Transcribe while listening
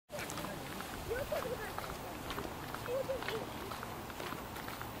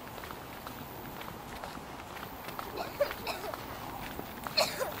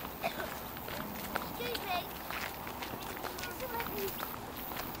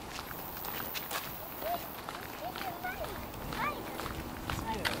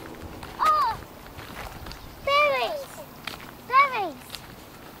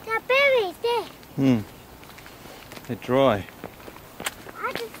They're dry.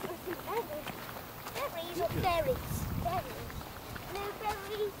 I just want some berries. Berries or berries? Berries.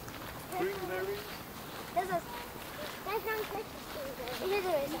 Blueberries. Green berries. There's no Christmas tree there.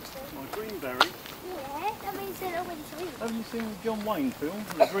 There is actually. Or green berry. Yeah, that means they're already sweet. Haven't you seen the John Wayne film,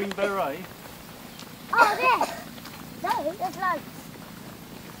 The Green Beret? Oh, there. No, there's loads.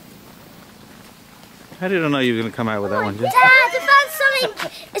 How did I know you were going to come out with that one, Jess? Dad, I found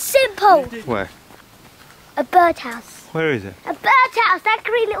something simple. Where? A birdhouse. Where is it? A birdhouse, that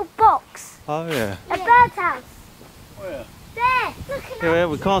green little box. Oh yeah. A birdhouse. Where? There, look at Yeah,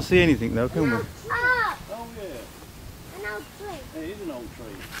 we can't see anything though, can we? Ah, Oh yeah. an old tree. It is an old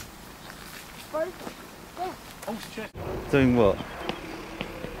tree. Broken. There. Horse chest. Doing what?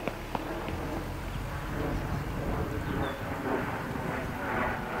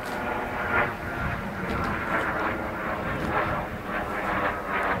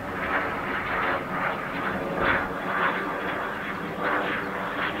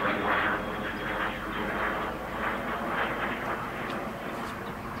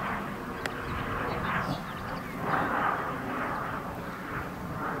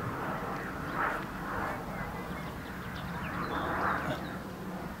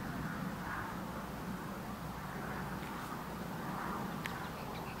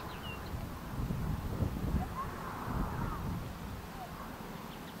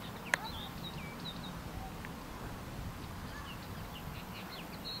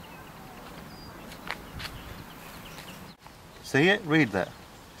 See it? Read that.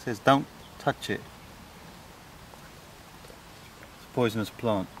 It says don't touch it. It's a poisonous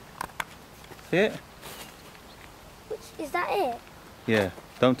plant. See it? Is that it? Yeah.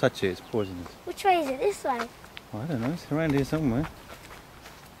 Don't touch it, it's poisonous. Which way is it? This way? I don't know, it's around here somewhere.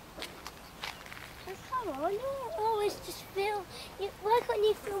 Oh, come on, you always just feel... why can't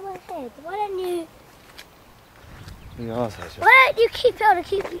you feel my head? Why don't you... The arse has you. Why don't you keep it on and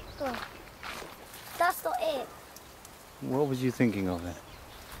keep it... Oh. That's not it. What was you thinking of then?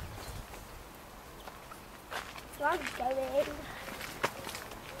 Flag's going in.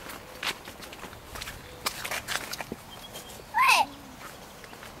 Wait!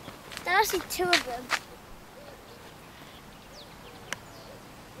 There are actually two of them.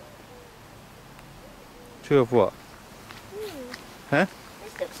 Two of what? Huh?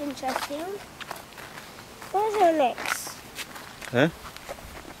 This looks interesting. Where's an X? Huh?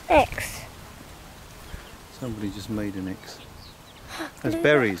 X. Somebody just made an X. That's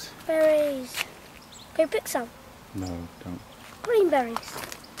berries. Berries. Can you pick some? No, don't. Green berries.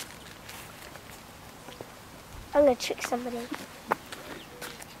 I'm going to trick somebody.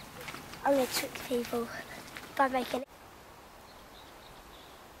 I'm going to trick people by making it.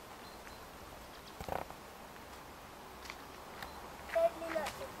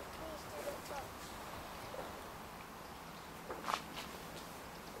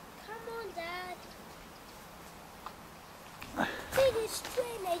 Come on, Dad. See this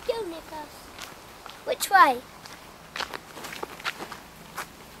train, a universe. Which way?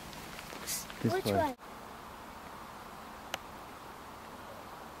 This Which way. way?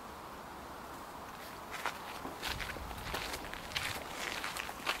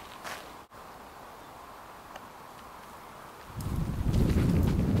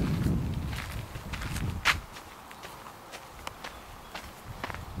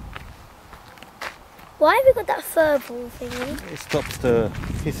 Why have we got that fur ball thingy? It stops the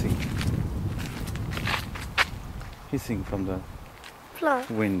hissing. Hissing from the Plant.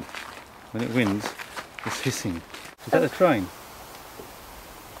 wind. When it winds, it's hissing. Is that the train?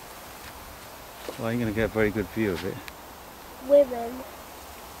 Well, you're going to get a very good view of it. Women.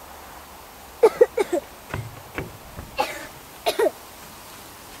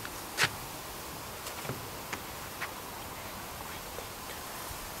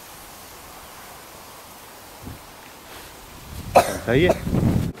 Are you?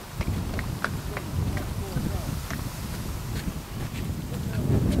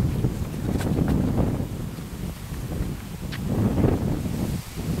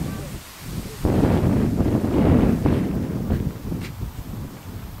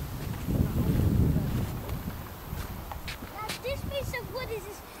 This piece of wood is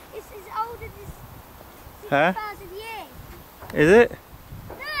as old as this Huh? 6,000 years. Is it?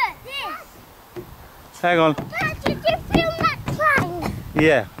 Look, this. Hang on. Dad, did you film that train?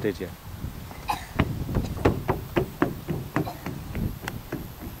 Yeah, did you?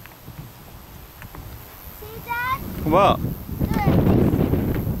 See, Dad? What?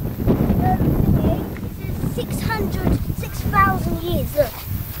 This is 6,000 years. Look.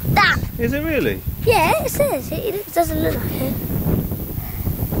 That. Is it really? Yeah, it says. It doesn't look like it.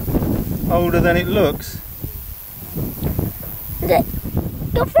 Older than it looks? Look.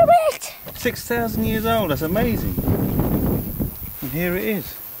 You're correct. 6,000 years old, that's amazing. And here it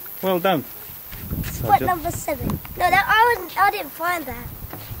is. Well done. Spot number 7. No, I didn't find that.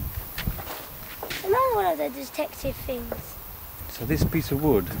 Another one of the detective things. So this piece of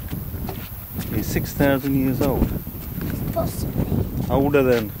wood is 6,000 years old. Possibly. Older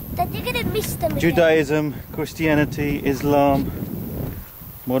than Then you're going to miss them again. Judaism, Christianity, Islam,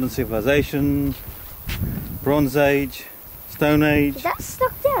 modern civilization, Bronze Age, Stone Age. Is that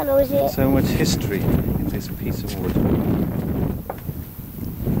stuck down or is it? So much history in this piece of wood.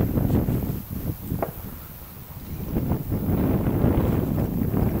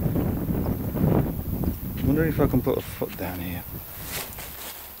 I wonder if I can put a foot down here.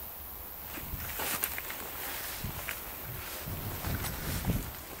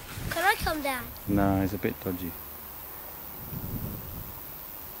 Can I come down? No, it's a bit dodgy.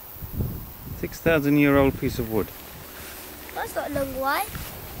 6,000-year-old piece of wood. That's not a long way.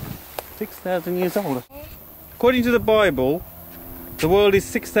 6,000 years old. According to the Bible, the world is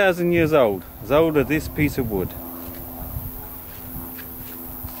 6,000 years old. As old as this piece of wood.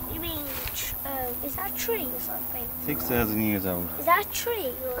 You mean, is that a tree or something? 6,000 years old. Is that a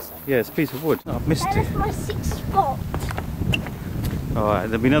tree or something? Yeah, it's a piece of wood. I've missed it. That's my 6th spot. Alright,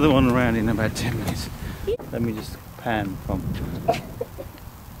 there'll be another one around in about 10 minutes. Let me just pan from.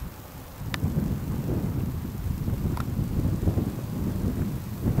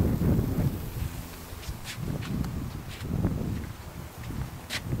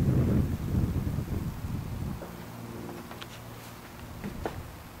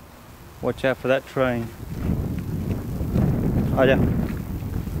 Watch out for that train. Oh yeah.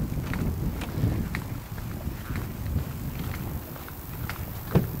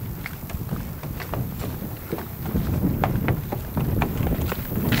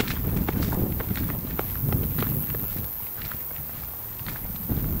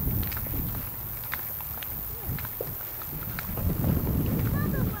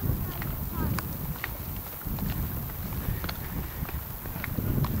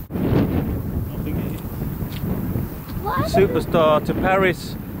 What? Superstar to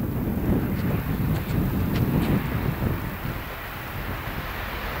Paris.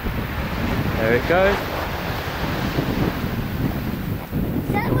 There it goes.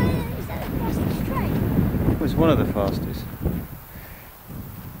 Is that the fastest train? It was one of the fastest.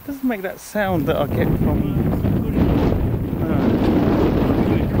 Doesn't make that sound that I get from